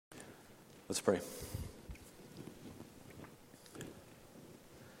Let's pray.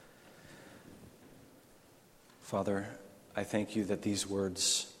 Father, I thank you that these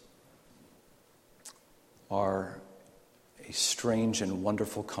words are a strange and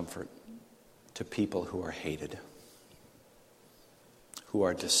wonderful comfort to people who are hated, who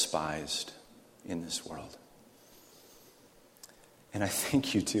are despised in this world. And I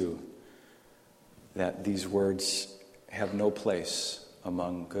thank you, too, that these words have no place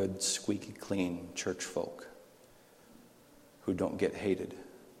among good, squeaky clean church folk who don't get hated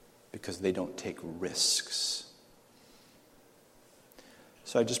because they don't take risks.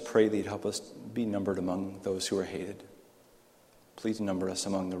 So I just pray that you'd help us be numbered among those who are hated. Please number us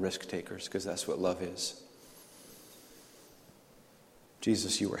among the risk takers, because that's what love is.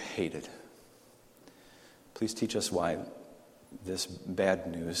 Jesus, you were hated. Please teach us why this bad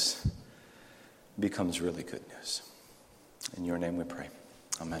news becomes really good news. In your name we pray.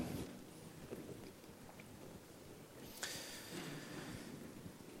 Amen.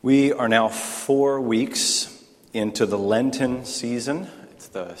 We are now 4 weeks into the Lenten season. It's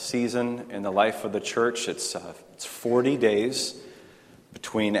the season in the life of the church. It's 40 days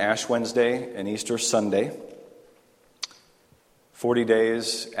between Ash Wednesday and Easter Sunday. 40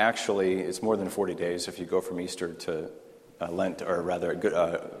 days, actually, it's more than 40 days if you go from Easter to Lent, or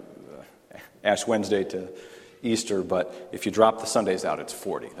rather Ash Wednesday to Easter, but if you drop the Sundays out, it's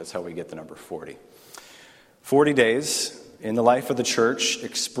 40. That's how we get the number 40. 40 days in the life of the church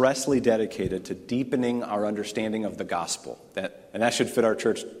expressly dedicated to deepening our understanding of the gospel. And that should fit our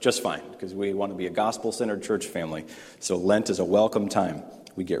church just fine, because we want to be a gospel-centered church family. So Lent is a welcome time.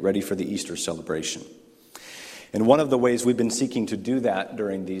 We get ready for the Easter celebration. And one of the ways we've been seeking to do that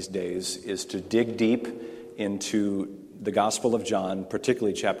during these days is to dig deep into the Gospel of John,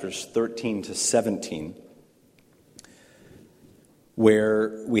 particularly chapters 13 to 17,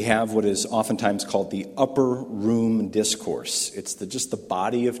 where we have what is oftentimes called the upper room discourse. It's just the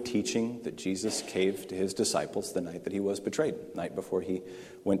body of teaching that Jesus gave to his disciples the night that he was betrayed, the night before he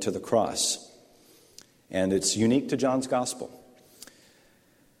went to the cross. And it's unique to John's Gospel.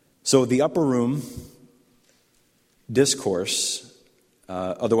 So the upper room discourse,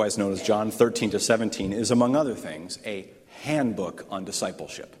 otherwise known as John 13 to 17, is, among other things, a handbook on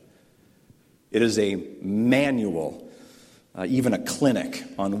discipleship. It is a manual, even a clinic,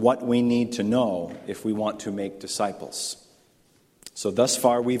 on what we need to know if we want to make disciples. So thus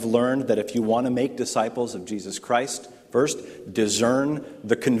far we've learned that if you want to make disciples of Jesus Christ, first, discern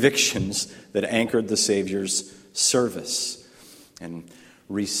the convictions that anchored the Savior's service, and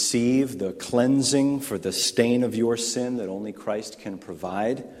receive the cleansing for the stain of your sin that only Christ can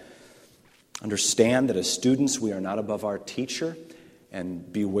provide. Understand that as students we are not above our teacher,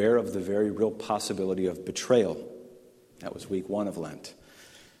 and beware of the very real possibility of betrayal. That was week 1 of Lent.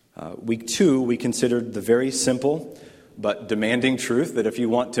 Week 2, we considered the very simple but demanding truth that if you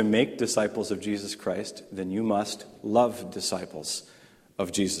want to make disciples of Jesus Christ, then you must love disciples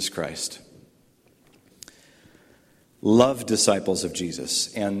of Jesus Christ. Love disciples of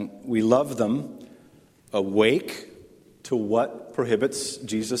Jesus. And we love them awake to what prohibits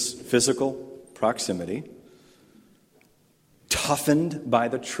Jesus' physical proximity, toughened by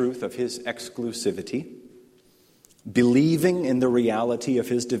the truth of his exclusivity, believing in the reality of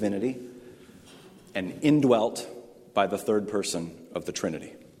his divinity, and indwelt by the third person of the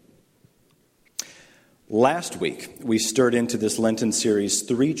Trinity. Last week, we stirred into this Lenten series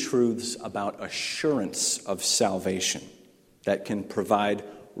 3 truths about assurance of salvation that can provide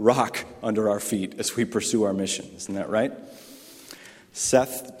rock under our feet as we pursue our mission. Isn't that right?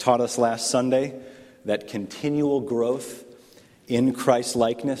 Seth taught us last Sunday that continual growth in Christ's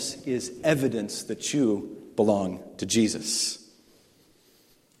likeness is evidence that you belong to Jesus.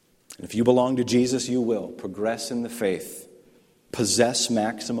 And if you belong to Jesus, you will progress in the faith, possess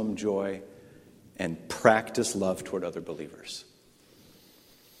maximum joy, and practice love toward other believers.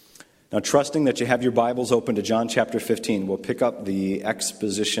 Now, trusting that you have your Bibles open to John chapter 15, we'll pick up the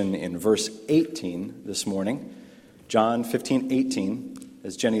exposition in verse 18 this morning. John 15:18,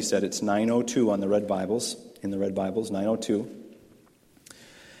 as Jenny said, it's 9:02 on the red Bibles, in the red Bibles, 9:02.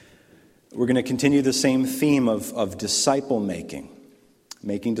 We're going to continue the same theme of disciple making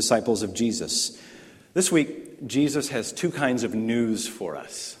disciples of Jesus. This week, Jesus has 2 kinds of news for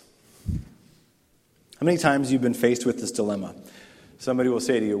us. How many times you've been faced with this dilemma? Somebody will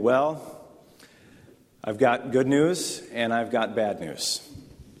say to you, well, I've got good news and I've got bad news.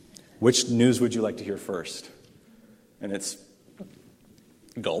 Which news would you like to hear first? And it's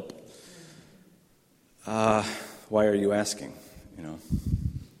gulp. Why are you asking?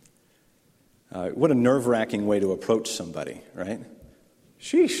 What a nerve-wracking way to approach somebody, right?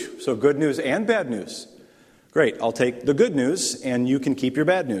 Sheesh. So good news and bad news. Great. I'll take the good news, and you can keep your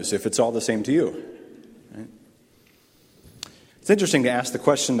bad news if it's all the same to you. Right? It's interesting to ask the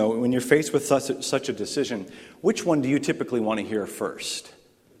question, though, when you're faced with such a decision, which one do you typically want to hear first?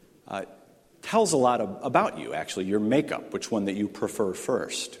 Tells a lot about you, actually, your makeup, which one that you prefer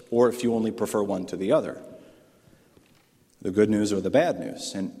first, or if you only prefer one to the other, the good news or the bad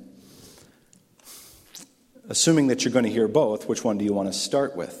news. And assuming that you're going to hear both, which one do you want to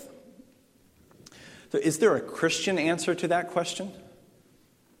start with? So is there a Christian answer to that question?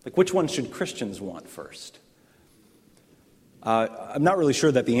 Like, which one should Christians want first? I'm not really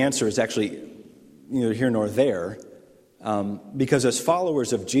sure that the answer is actually neither here nor there, because as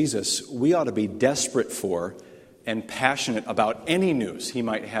followers of Jesus, we ought to be desperate for and passionate about any news he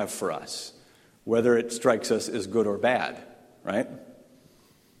might have for us, whether it strikes us as good or bad, right?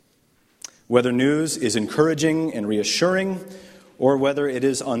 Whether news is encouraging and reassuring, or whether it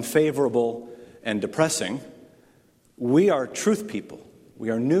is unfavorable and depressing, we are truth people.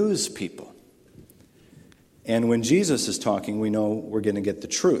 We are news people. And when Jesus is talking, we know we're going to get the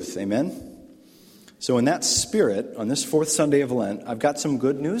truth. Amen? So in that spirit, on this fourth Sunday of Lent, I've got some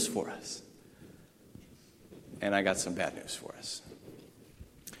good news for us. And I got some bad news for us.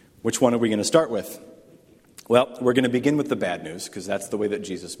 Which one are we going to start with? Well, we're going to begin with the bad news, because that's the way that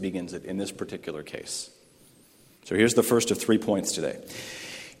Jesus begins it in this particular case. So here's the first of 3 points today.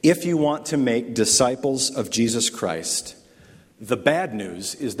 If you want to make disciples of Jesus Christ, the bad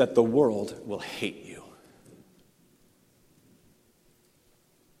news is that the world will hate you.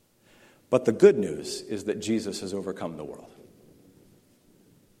 But the good news is that Jesus has overcome the world.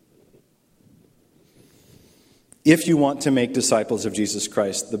 If you want to make disciples of Jesus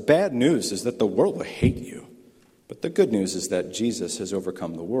Christ, the bad news is that the world will hate you. But the good news is that Jesus has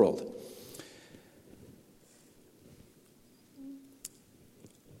overcome the world.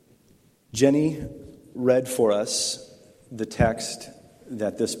 Jenny read for us the text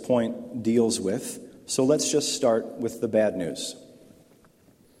that this point deals with, so let's just start with the bad news.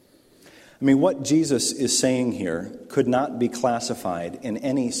 I mean, what Jesus is saying here could not be classified in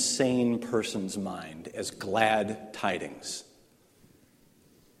any sane person's mind as glad tidings.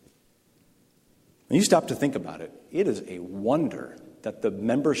 When you stop to think about it, it is a wonder that the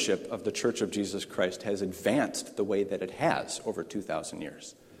membership of the Church of Jesus Christ has advanced the way that it has over 2,000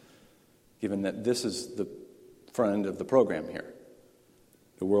 years. Given that this is the front end of the program here.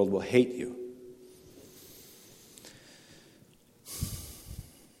 The world will hate you.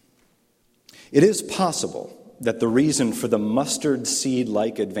 It is possible that the reason for the mustard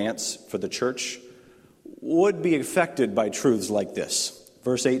seed-like advance for the church would be affected by truths like this.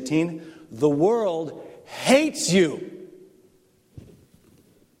 Verse 18, the world hates you.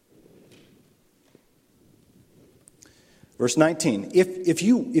 Verse 19, if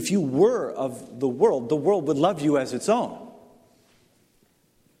you were of the world would love you as its own.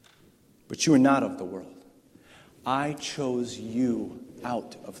 But you are not of the world. I chose you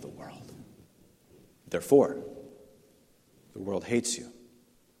out of the world. Therefore, the world hates you.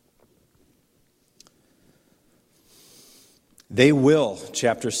 They will,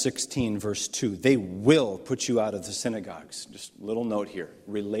 chapter 16, verse 2, they will put you out of the synagogues. Just a little note here.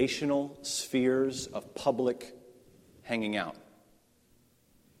 Relational spheres of public hanging out,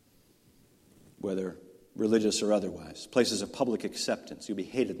 whether religious or otherwise. Places of public acceptance. You'll be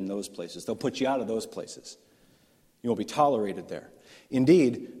hated in those places. They'll put you out of those places. You won't be tolerated there.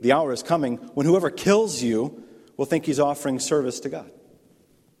 Indeed, the hour is coming when whoever kills you will think he's offering service to God.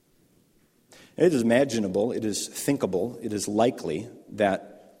 It is imaginable, it is thinkable, it is likely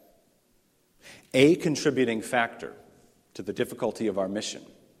that a contributing factor to the difficulty of our mission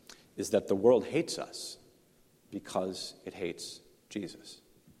is that the world hates us because it hates Jesus.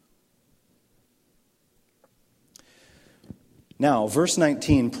 Now, verse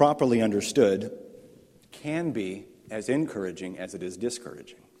 19, properly understood, can be as encouraging as it is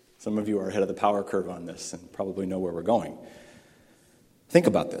discouraging. Some of you are ahead of the power curve on this and probably know where we're going. Think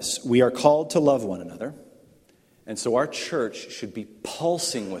about this. We are called to love one another, and so our church should be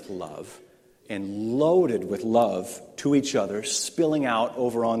pulsing with love and loaded with love to each other, spilling out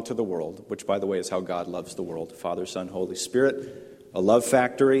over onto the world, which, by the way, is how God loves the world. Father, Son, Holy Spirit, a love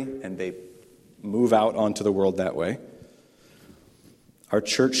factory, and they move out onto the world that way. Our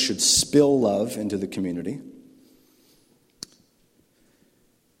church should spill love into the community.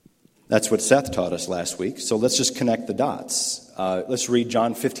 That's what Seth taught us last week, so let's just connect the dots. Let's read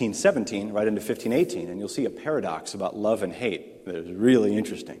John 15:17 right into 15:18, and you'll see a paradox about love and hate that is really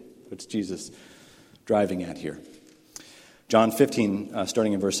interesting. What's Jesus driving at here? John 15,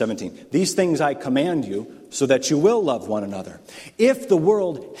 starting in verse 17. These things I command you so that you will love one another. If the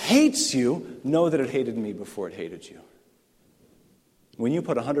world hates you, know that it hated me before it hated you. When you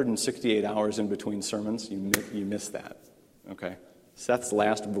put 168 hours in between sermons, you miss that. Okay? Seth's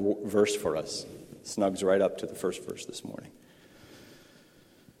last verse for us snugs right up to the first verse this morning.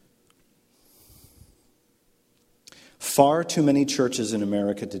 Far too many churches in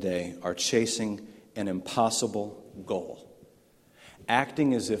America today are chasing an impossible goal,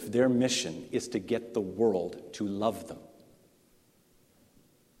 acting as if their mission is to get the world to love them.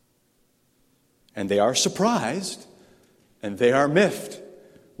 And they are surprised, and they are miffed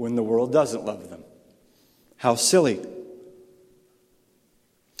when the world doesn't love them. How silly.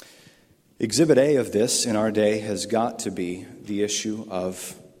 Exhibit A of this in our day has got to be the issue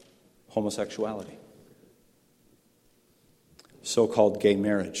of homosexuality, so-called gay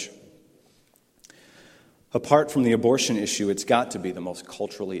marriage. Apart from the abortion issue, it's got to be the most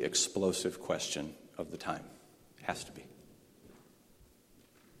culturally explosive question of the time. It has to be.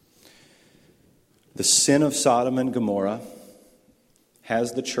 The sin of Sodom and Gomorrah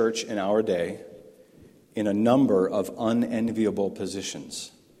has the church in our day in a number of unenviable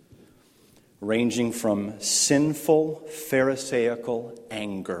positions, ranging from sinful, pharisaical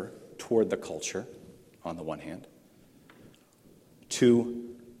anger toward the culture, on the one hand,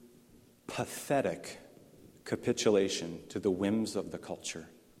 to pathetic capitulation to the whims of the culture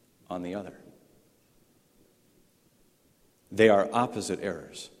on the other. They are opposite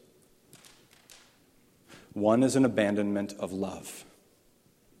errors. One is an abandonment of love.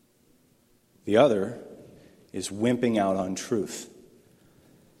 The other is wimping out on truth.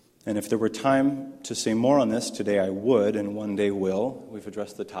 And if there were time to say more on this today, I would, and one day will. We've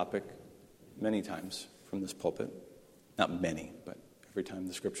addressed the topic many times from this pulpit. Not many, but every time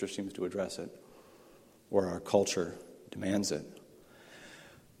the Scripture seems to address it, or our culture demands it.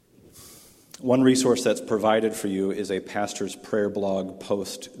 One resource that's provided for you is a pastor's prayer blog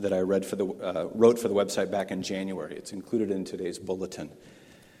post that I wrote for the website back in January. It's included in today's bulletin.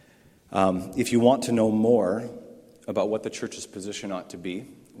 If you want to know more about what the church's position ought to be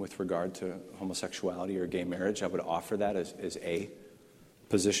with regard to homosexuality or gay marriage, I would offer that as a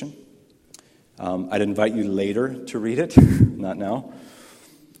position. I'd invite you later to read it, not now.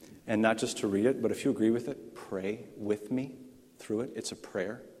 And not just to read it, but if you agree with it, pray with me through it. It's a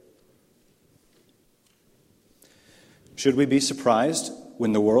prayer. Should we be surprised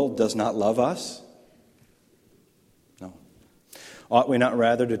when the world does not love us? No. Ought we not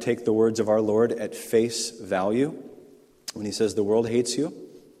rather to take the words of our Lord at face value when he says the world hates you,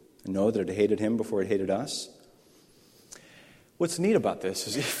 and know that it hated him before it hated us? What's neat about this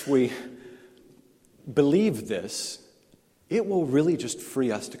is if we believe this, it will really just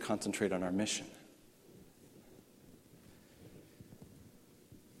free us to concentrate on our mission.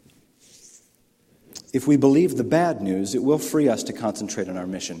 If we believe the bad news, it will free us to concentrate on our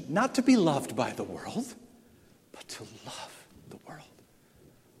mission. Not to be loved by the world, but to love the world.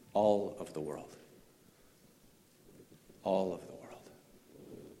 All of the world. All of the world.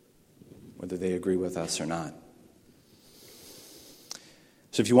 Whether they agree with us or not.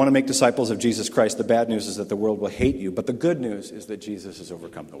 So if you want to make disciples of Jesus Christ, the bad news is that the world will hate you, but the good news is that Jesus has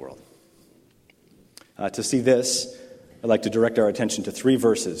overcome the world. To see this, I'd like to direct our attention to 3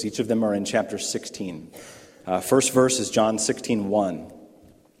 verses. Each of them are in chapter 16. First verse is John 16:1.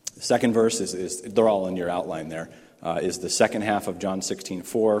 The second verse is they're all in your outline there, is the second half of John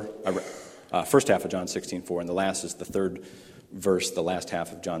 16:4, first half of John 16:4, and the last is the third verse, the last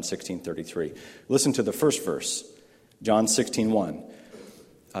half of John 16:33. Listen to the first verse, John 16:1.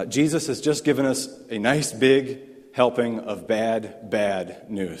 Jesus has just given us a nice big helping of bad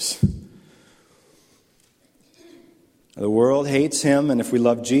news. The world hates him, and if we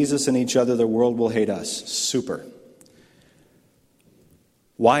love Jesus and each other, the world will hate us. Super.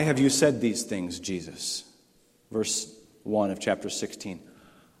 Why have you said these things, Jesus? Verse 1 of chapter 16.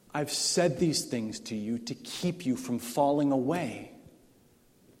 I've said these things to you to keep you from falling away.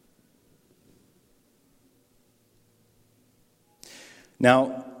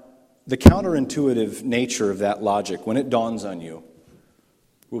 Now, the counterintuitive nature of that logic, when it dawns on you,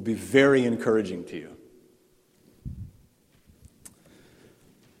 will be very encouraging to you.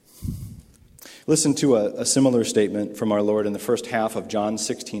 Listen to a similar statement from our Lord in the first half of John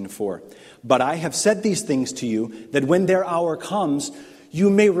 16:4. But I have said these things to you, that when their hour comes,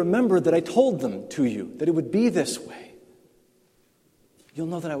 you may remember that I told them to you, that it would be this way. You'll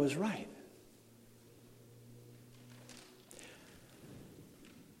know that I was right.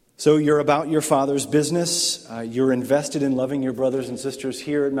 So you're about your Father's business. You're invested in loving your brothers and sisters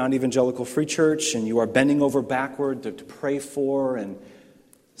here at Mount Evangelical Free Church, and you are bending over backward to pray for and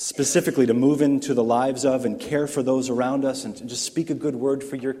specifically to move into the lives of and care for those around us and to just speak a good word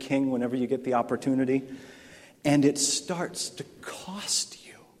for your King whenever you get the opportunity. And it starts to cost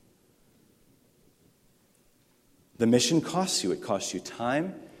you. The mission costs you. It costs you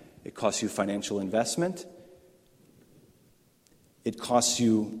time. It costs you financial investment. It costs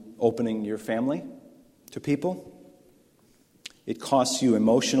you opening your family to people. It costs you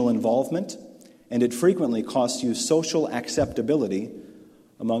emotional involvement. And it frequently costs you social acceptability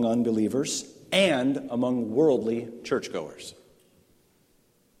among unbelievers and among worldly churchgoers.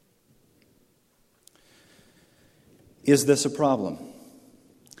 Is this a problem?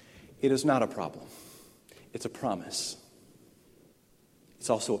 It is not a problem. It's a promise. It's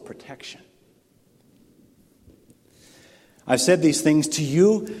also a protection. I've said these things to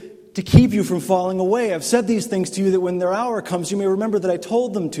you to keep you from falling away. I've said these things to you that when their hour comes, you may remember that I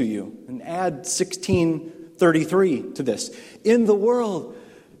told them to you. And add 16:33 to this. In the world,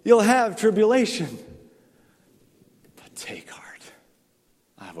 you'll have tribulation. But take heart.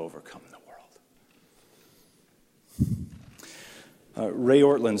 I've overcome the world. Ray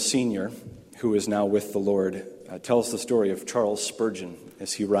Ortlund Sr., who is now with the Lord, tells the story of Charles Spurgeon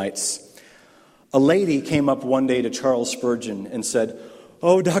as he writes, "A lady came up one day to Charles Spurgeon and said,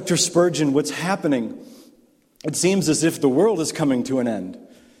 'Oh, Dr. Spurgeon, what's happening? It seems as if the world is coming to an end.'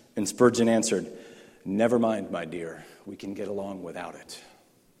 And Spurgeon answered, 'Never mind, my dear. We can get along without it.'"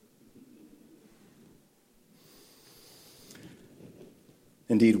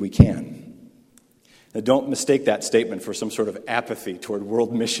 Indeed, we can. Now, don't mistake that statement for some sort of apathy toward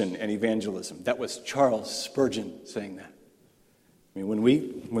world mission and evangelism. That was Charles Spurgeon saying that. I mean,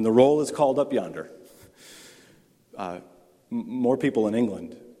 when the roll is called up yonder, more people in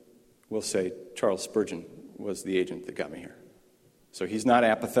England will say Charles Spurgeon was the agent that got me here. So he's not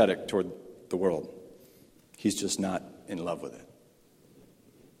apathetic toward the world. He's just not in love with it.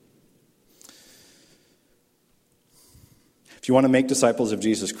 If you want to make disciples of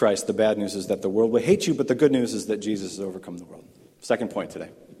Jesus Christ, the bad news is that the world will hate you, but the good news is that Jesus has overcome the world. Second point today.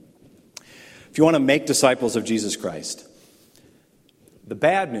 If you want to make disciples of Jesus Christ, the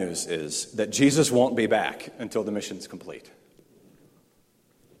bad news is that Jesus won't be back until the mission's complete.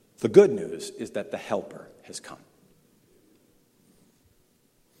 The good news is that the Helper has come.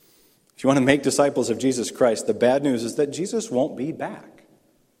 If you want to make disciples of Jesus Christ, the bad news is that Jesus won't be back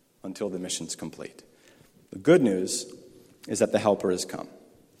until the mission's complete. The good news is that the Helper has come.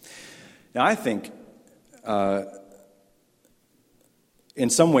 Now, I think, in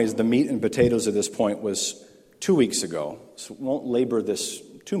some ways, the meat and potatoes of this point was 2 weeks ago, so won't labor this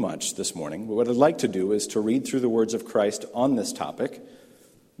too much this morning. But what I'd like to do is to read through the words of Christ on this topic,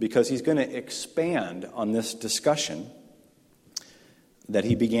 because he's going to expand on this discussion that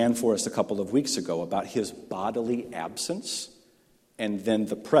he began for us a couple of weeks ago about his bodily absence and then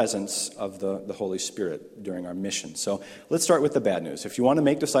the presence of the Holy Spirit during our mission. So let's start with the bad news. If you want to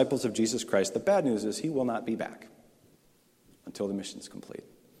make disciples of Jesus Christ, the bad news is he will not be back until the mission is complete.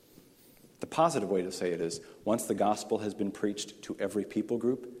 The positive way to say it is, once the gospel has been preached to every people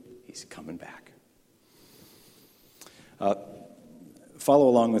group, he's coming back. Follow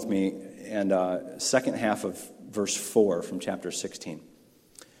along with me, and second half of verse 4 from chapter 16.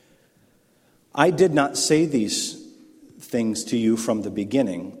 "I did not say these things to you from the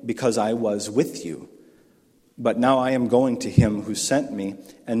beginning, because I was with you. But now I am going to him who sent me,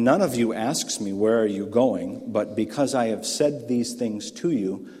 and none of you asks me, 'Where are you going?' But because I have said these things to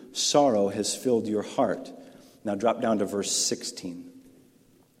you, sorrow has filled your heart." Now drop down to verse 16.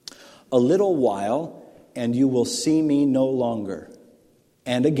 "A little while, and you will see me no longer.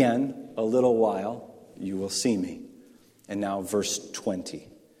 And again, a little while, you will see me." And now verse 20.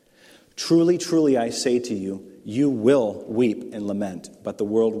 "Truly, truly, I say to you, you will weep and lament, but the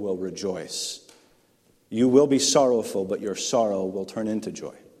world will rejoice. You will be sorrowful, but your sorrow will turn into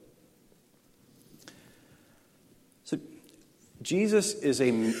joy." So Jesus is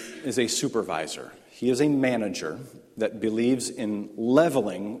a supervisor. He is a manager that believes in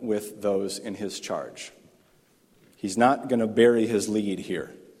leveling with those in his charge. He's not going to bury his lead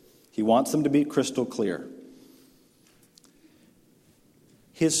here. He wants them to be crystal clear.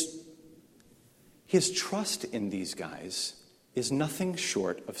 His trust in these guys is nothing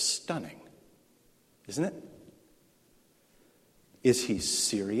short of stunning, isn't it? Is he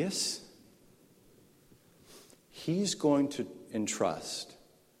serious? He's going to entrust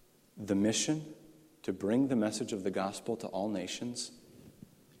the mission to bring the message of the gospel to all nations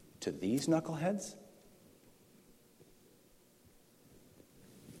to these knuckleheads?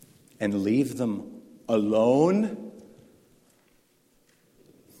 and leave them alone?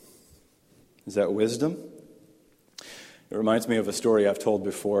 Is that wisdom? It reminds me of a story I've told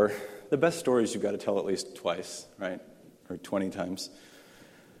before. The best stories you've got to tell at least twice, right? Or 20 times.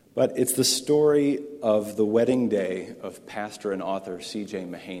 But it's the story of the wedding day of pastor and author C.J.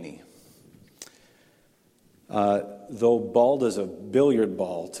 Mahaney. Though bald as a billiard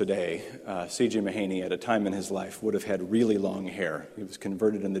ball today, C.J. Mahaney at a time in his life would have had really long hair. He was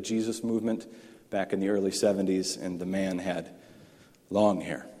converted in the Jesus movement back in the early 70s, and the man had long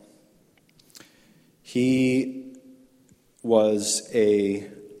hair. He was a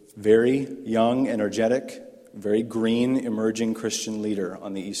very young, energetic, very green, emerging Christian leader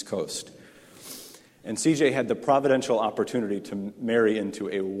on the East Coast. And C.J. had the providential opportunity to marry into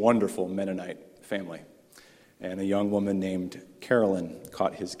a wonderful Mennonite family. And a young woman named Carolyn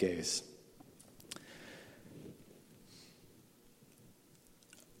caught his gaze.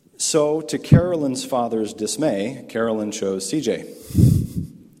 So, to Carolyn's father's dismay, Carolyn chose C.J.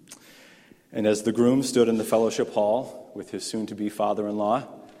 And as the groom stood in the fellowship hall with his soon-to-be father-in-law,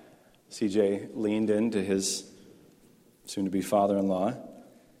 C.J. leaned into his soon-to-be father-in-law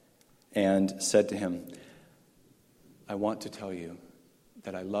and said to him, "I want to tell you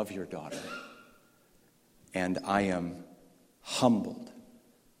that I love your daughter, and I am humbled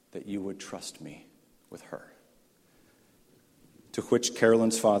that you would trust me with her." To which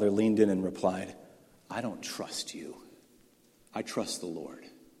Carolyn's father leaned in and replied, "I don't trust you. I trust the Lord."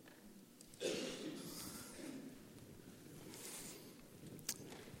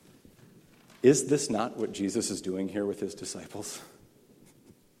 Is this not what Jesus is doing here with his disciples?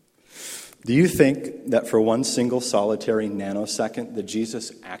 Do you think that for one single solitary nanosecond that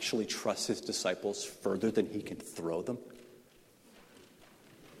Jesus actually trusts his disciples further than he can throw them?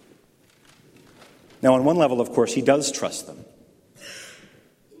 Now, on one level, of course, he does trust them.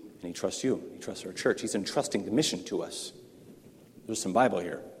 And he trusts you. He trusts our church. He's entrusting the mission to us. There's some Bible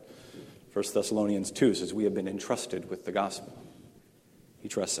here. 1 Thessalonians 2 says we have been entrusted with the gospel. He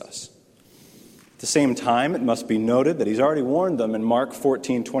trusts us. At the same time, it must be noted that he's already warned them in Mark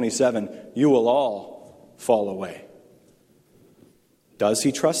 14:27, you will all fall away. Does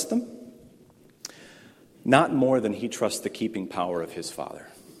he trust them? Not more than he trusts the keeping power of his Father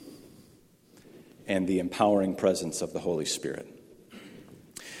and the empowering presence of the Holy Spirit.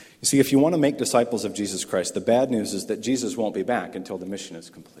 You see, if you want to make disciples of Jesus Christ, the bad news is that Jesus won't be back until the mission is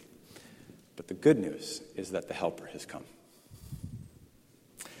complete. But the good news is that the Helper has come.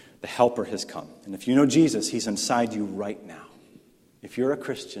 The Helper has come. And if you know Jesus, he's inside you right now. If you're a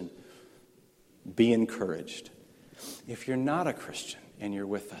Christian, be encouraged. If you're not a Christian and you're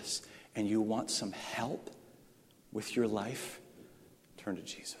with us and you want some help with your life, turn to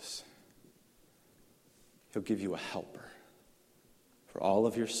Jesus. He'll give you a helper for all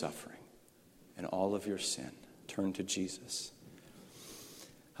of your suffering and all of your sin. Turn to Jesus.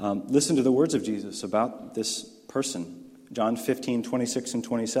 Listen to the words of Jesus about this person. John 15:26 and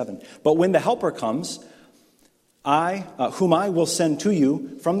 27. But when the Helper comes, whom I will send to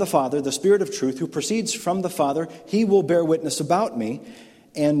you from the Father, the Spirit of truth, who proceeds from the Father, he will bear witness about me,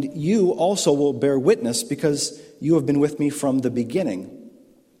 and you also will bear witness because you have been with me from the beginning.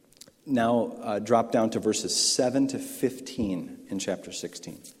 Now drop down to verses 7 to 15 in chapter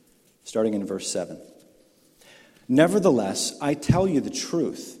 16, starting in verse 7. Nevertheless, I tell you the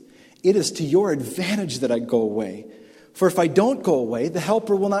truth. It is to your advantage that I go away. For if I don't go away, the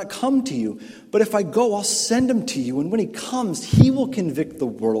Helper will not come to you. But if I go, I'll send him to you. And when he comes, he will convict the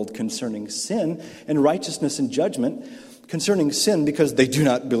world concerning sin and righteousness and judgment. Concerning sin, because they do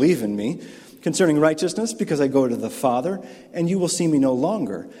not believe in me. Concerning righteousness, because I go to the Father, and you will see me no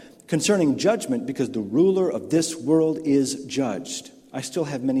longer. Concerning judgment, because the ruler of this world is judged. I still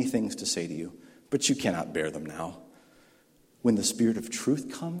have many things to say to you, but you cannot bear them now. When the Spirit of truth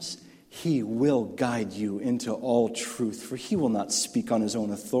comes, he will guide you into all truth, for he will not speak on his own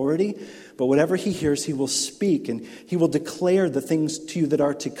authority, but whatever he hears, he will speak, and he will declare the things to you that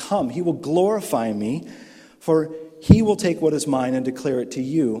are to come. He will glorify me, for he will take what is mine and declare it to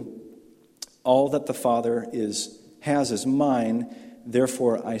you. All that the Father has is mine,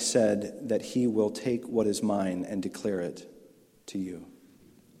 therefore I said that he will take what is mine and declare it to you.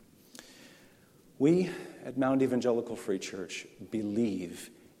 We at Mount Evangelical Free Church believe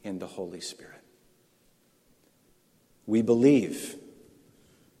in the Holy Spirit. We believe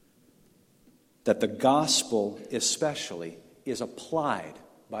that the gospel especially is applied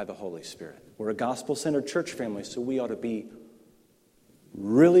by the Holy Spirit. We're a gospel-centered church family, so we ought to be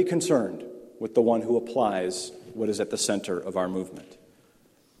really concerned with the one who applies what is at the center of our movement.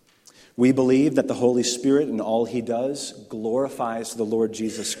 We believe that the Holy Spirit and all he does glorifies the Lord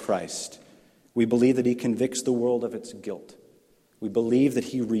Jesus Christ. We believe that he convicts the world of its guilt. We believe that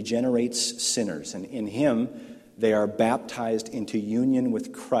he regenerates sinners, and in him they are baptized into union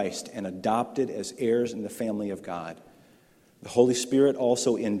with Christ and adopted as heirs in the family of God. The Holy Spirit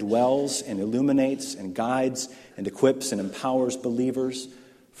also indwells and illuminates and guides and equips and empowers believers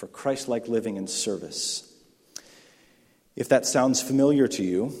for Christ-like living and service. If that sounds familiar to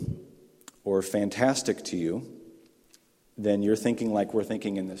you or fantastic to you, then you're thinking like we're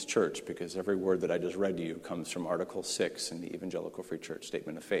thinking in this church, because every word that I just read to you comes from Article 6 in the Evangelical Free Church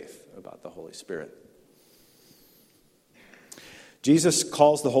Statement of Faith about the Holy Spirit. Jesus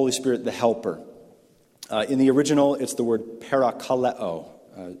calls the Holy Spirit the Helper. In the original, it's the word parakaleo.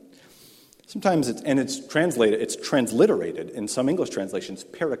 Sometimes it's transliterated in some English translations,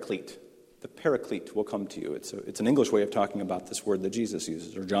 paraclete. The paraclete will come to you. It's an English way of talking about this word that Jesus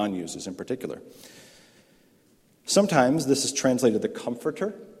uses, or John uses in particular. Sometimes this is translated the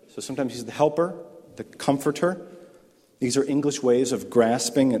comforter. So sometimes he's the helper, the comforter. These are English ways of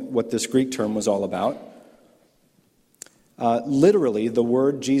grasping at what this Greek term was all about. Literally, the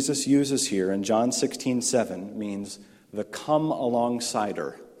word Jesus uses here in John 16:7 means the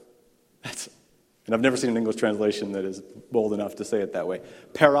come-alongsider. And I've never seen an English translation that is bold enough to say it that way.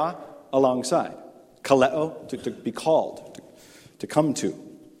 Para, alongside. Kaleo, to be called, to come to.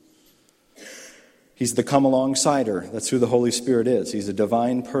 He's the come-alongsider. That's who the Holy Spirit is. He's a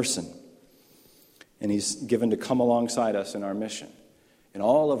divine person. And he's given to come alongside us in our mission, in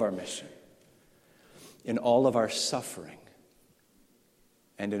all of our mission, in all of our suffering,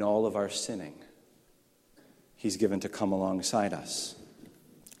 and in all of our sinning. He's given to come alongside us.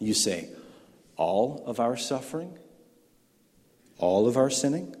 You say, all of our suffering? All of our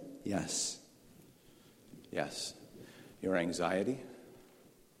sinning? Yes. Yes. Your anxiety,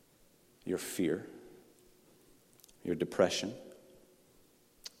 your fear, your depression,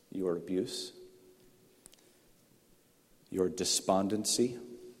 your abuse, your despondency,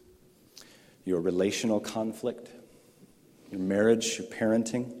 your relational conflict, your marriage, your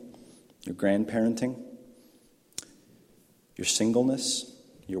parenting, your grandparenting, your singleness,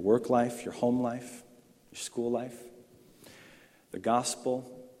 your work life, your home life, your school life. The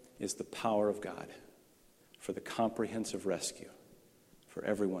gospel is the power of God for the comprehensive rescue for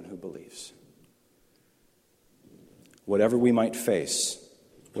everyone who believes. Whatever we might face,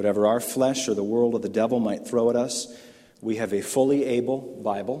 whatever our flesh or the world or the devil might throw at us, we have a fully able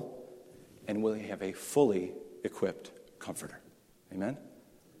Bible, and we have a fully equipped comforter. Amen?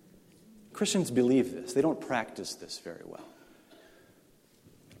 Christians believe this. They don't practice this very well.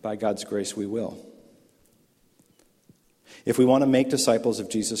 By God's grace, we will. If we want to make disciples of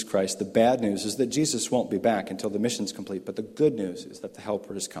Jesus Christ, the bad news is that Jesus won't be back until the mission's complete, but the good news is that the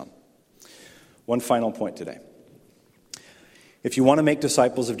Helper has come. One final point today. If you want to make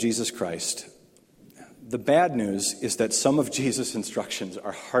disciples of Jesus Christ, the bad news is that some of Jesus' instructions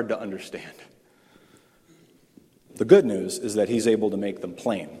are hard to understand. The good news is that he's able to make them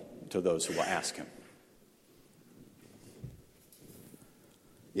plain to those who will ask him.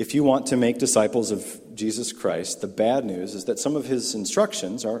 If you want to make disciples of Jesus Christ, the bad news is that some of his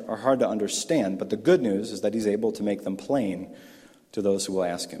instructions are hard to understand, but the good news is that he's able to make them plain to those who will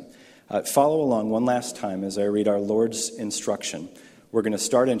ask him. Follow along one last time as I read our Lord's instruction. We're going to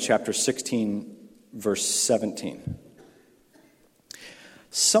start in chapter 16, verse 17.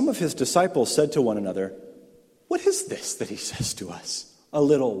 Some of his disciples said to one another, "What is this that he says to us? A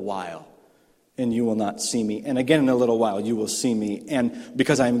little while, and you will not see me. And again in a little while you will see me, and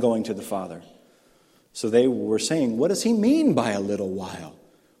because I am going to the Father." So they were saying, "What does he mean by a little while?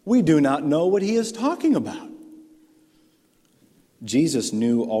 We do not know what he is talking about." Jesus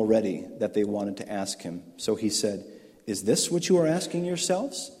knew already that they wanted to ask him. So he said, "Is this what you are asking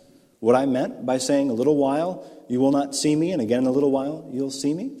yourselves? What I meant by saying a little while you will not see me, and again in a little while you'll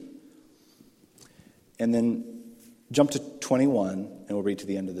see me?" And then jump to 21, and we'll read to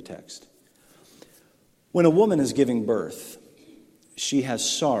the end of the text. When a woman is giving birth, she has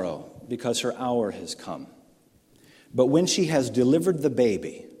sorrow because her hour has come. But when she has delivered the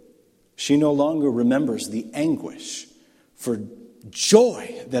baby, she no longer remembers the anguish for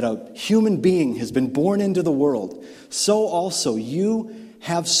joy that a human being has been born into the world. So also you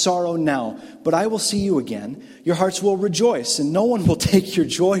have sorrow now, but I will see you again. Your hearts will rejoice, and no one will take your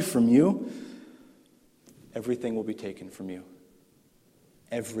joy from you. Everything will be taken from you.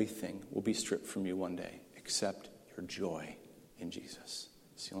 Everything will be stripped from you one day, except your joy in Jesus.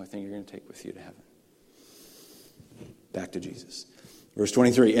 It's the only thing you're going to take with you to heaven. Back to Jesus. Verse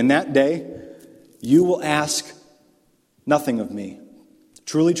 23, "In that day you will ask nothing of me.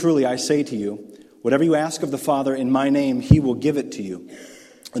 Truly, truly, I say to you, whatever you ask of the Father in my name, he will give it to you.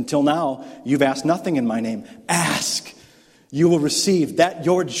 Until now, you've asked nothing in my name. Ask, you will receive, that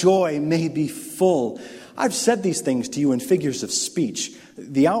your joy may be full. I've said these things to you in figures of speech.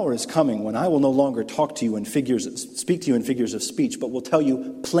 The hour is coming when I will no longer speak to you in figures of speech, but will tell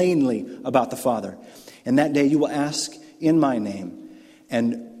you plainly about the Father. And that day you will ask in my name.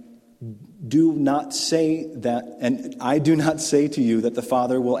 And do not say that, and I do not say to you that the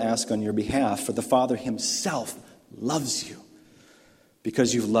Father will ask on your behalf, for the Father himself loves you,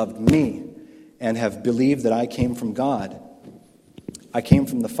 because you've loved me and have believed that I came from God. I came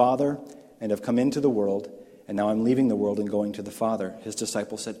from the Father and have come into the world, and now I'm leaving the world and going to the Father. His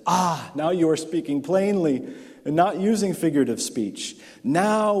disciples said, now you are speaking plainly and not using figurative speech.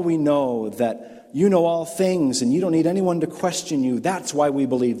 Now we know that you know all things, and you don't need anyone to question you. That's why we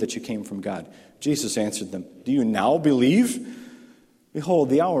believe that you came from God. Jesus answered them, do you now believe? Behold,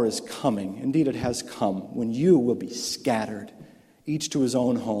 the hour is coming. Indeed, it has come, when you will be scattered, each to his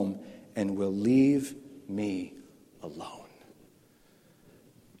own home, and will leave me alone.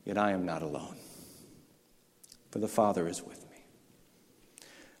 Yet I am not alone, for the Father is with me.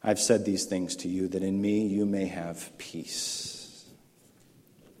 I've said these things to you, that in me you may have peace.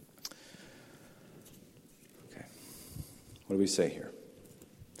 What do we say here?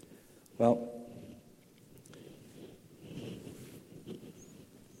 Well,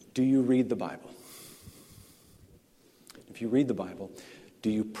 do you read the Bible? If you read the Bible, do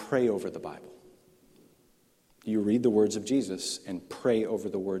you pray over the Bible? Do you read the words of Jesus and pray over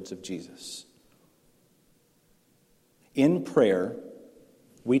the words of Jesus? In prayer,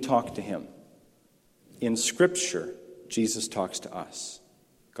 we talk to him. In Scripture, Jesus talks to us.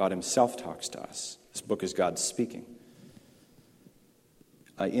 God himself talks to us. This book is God speaking.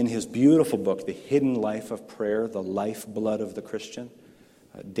 In his beautiful book, The Hidden Life of Prayer, The Lifeblood of the Christian,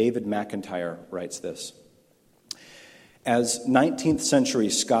 David McIntyre writes this. As 19th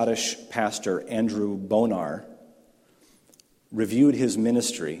century Scottish pastor Andrew Bonar reviewed his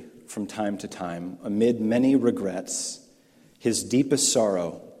ministry from time to time, amid many regrets, his deepest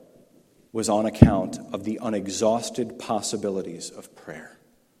sorrow was on account of the unexhausted possibilities of prayer.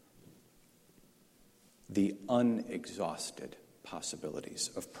 The unexhausted possibilities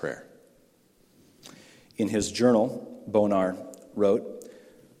of prayer. In his journal, Bonar wrote,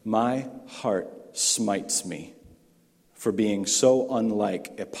 my heart smites me for being so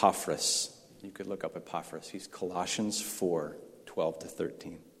unlike Epaphras. You could look up Epaphras. He's Colossians 4, 12 to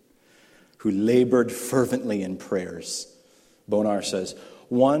 13. Who labored fervently in prayers. Bonar says,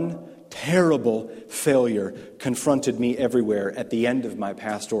 one terrible failure confronted me everywhere at the end of my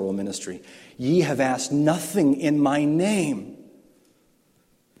pastoral ministry. Ye have asked nothing in my name.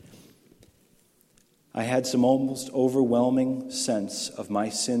 I had some almost overwhelming sense of my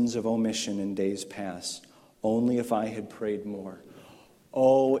sins of omission in days past. Only if I had prayed more.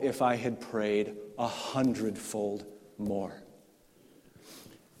 Oh, if I had prayed 100-fold more.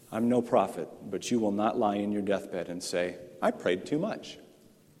 I'm no prophet, but you will not lie in your deathbed and say, I prayed too much.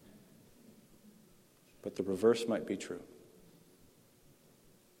 But the reverse might be true.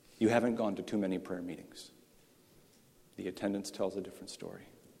 You haven't gone to too many prayer meetings. The attendance tells a different story.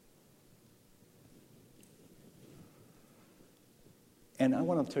 And I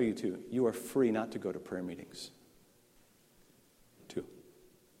want to tell you, too, you are free not to go to prayer meetings, too.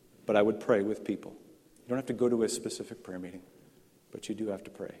 But I would pray with people. You don't have to go to a specific prayer meeting, but you do have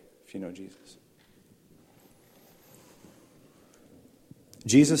to pray if you know Jesus.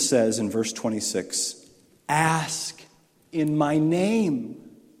 Jesus says in verse 26, ask in my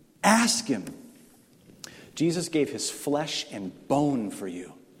name. Ask him. Jesus gave his flesh and bone for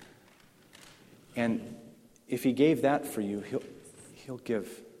you. And if he gave that for you, he'll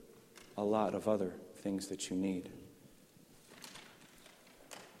give a lot of other things that you need.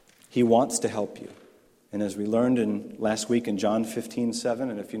 He wants to help you. And as we learned last week in John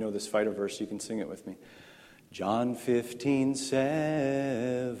 15:7, and if you know this fighter verse, you can sing it with me. John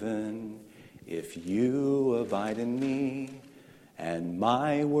 15:7, if you abide in me, and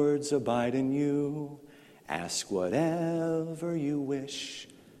my words abide in you, ask whatever you wish,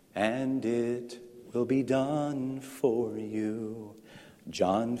 and it will be done for you.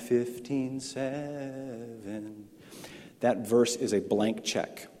 John 15:7. That verse is a blank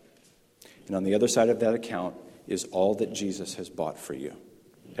check. And on the other side of that account is all that Jesus has bought for you.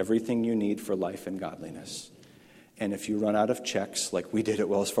 Everything you need for life and godliness. And if you run out of checks, like we did at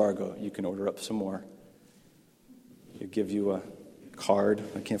Wells Fargo, you can order up some more. He'll give you a card.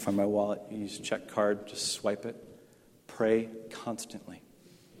 I can't find my wallet. You use a check card, just swipe it. Pray constantly.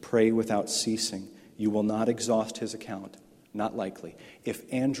 Pray without ceasing. You will not exhaust his account Not likely. If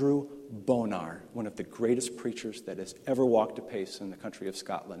Andrew Bonar, one of the greatest preachers that has ever walked a pace in the country of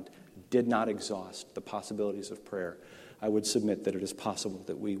Scotland, did not exhaust the possibilities of prayer, I would submit that it is possible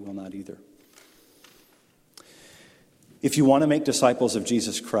that we will not either. If you want to make disciples of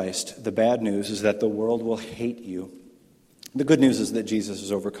Jesus Christ, the bad news is that the world will hate you. The good news is that Jesus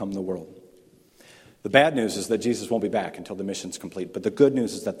has overcome the world. The bad news is that Jesus won't be back until the mission's complete, but the good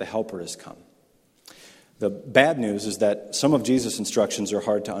news is that the Helper has come. The bad news is that some of Jesus' instructions are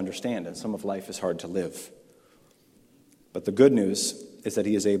hard to understand and some of life is hard to live. But the good news is that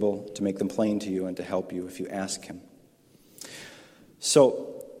he is able to make them plain to you and to help you if you ask him.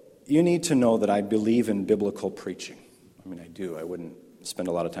 So, you need to know that I believe in biblical preaching. I mean, I do. I wouldn't spend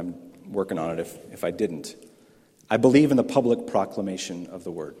a lot of time working on it if I didn't. I believe in the public proclamation of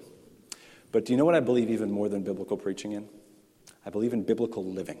the word. But do you know what I believe even more than biblical preaching in? I believe in biblical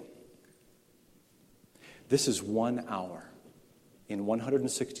living. This is 1 hour. In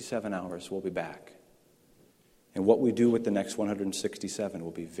 167 hours, we'll be back. And what we do with the next 167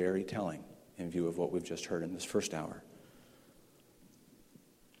 will be very telling in view of what we've just heard in this first hour.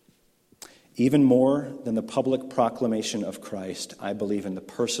 Even more than the public proclamation of Christ, I believe in the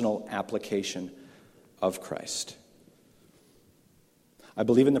personal application of Christ. I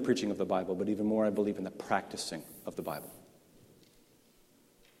believe in the preaching of the Bible, but even more, I believe in the practicing of the Bible.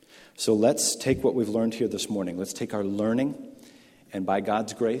 So let's take what we've learned here this morning. Let's take our learning, and by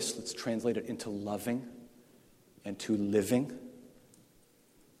God's grace, let's translate it into loving and to living.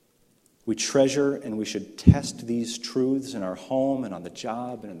 We treasure and we should test these truths in our home and on the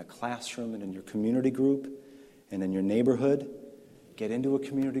job and in the classroom and in your community group and in your neighborhood. Get into a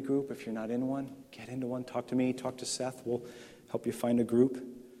community group if you're not in one. Get into one. Talk to me. Talk to Seth. We'll help you find a group.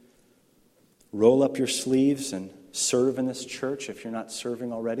 Roll up your sleeves and serve in this church if you're not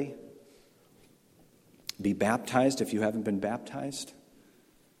serving already. Be baptized if you haven't been baptized.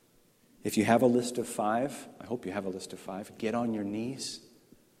 If you have a list of 5, I hope you have a list of 5, get on your knees,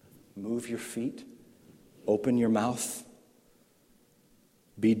 move your feet, open your mouth.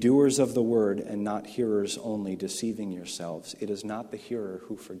 Be doers of the word and not hearers only, deceiving yourselves. It is not the hearer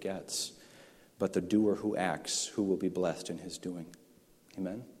who forgets, but the doer who acts, who will be blessed in his doing.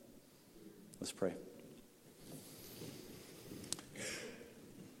 Amen? Let's pray.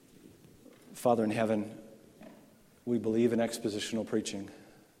 Father in heaven, we believe in expositional preaching.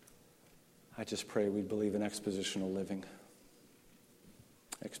 I just pray we believe in expositional living,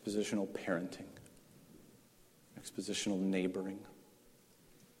 expositional parenting, expositional neighboring,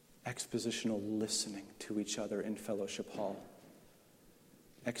 expositional listening to each other in fellowship hall,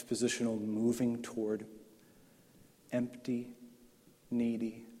 expositional moving toward empty,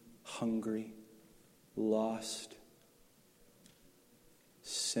 needy, hungry, lost,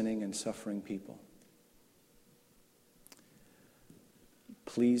 sinning and suffering people.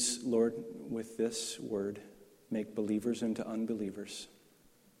 Please, Lord, with this word, make believers into unbelievers.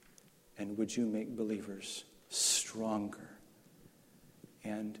 And would you make believers stronger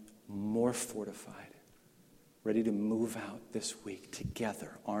and more fortified, ready to move out this week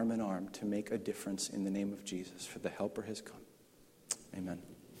together, arm in arm, to make a difference in the name of Jesus, for the Helper has come. Amen.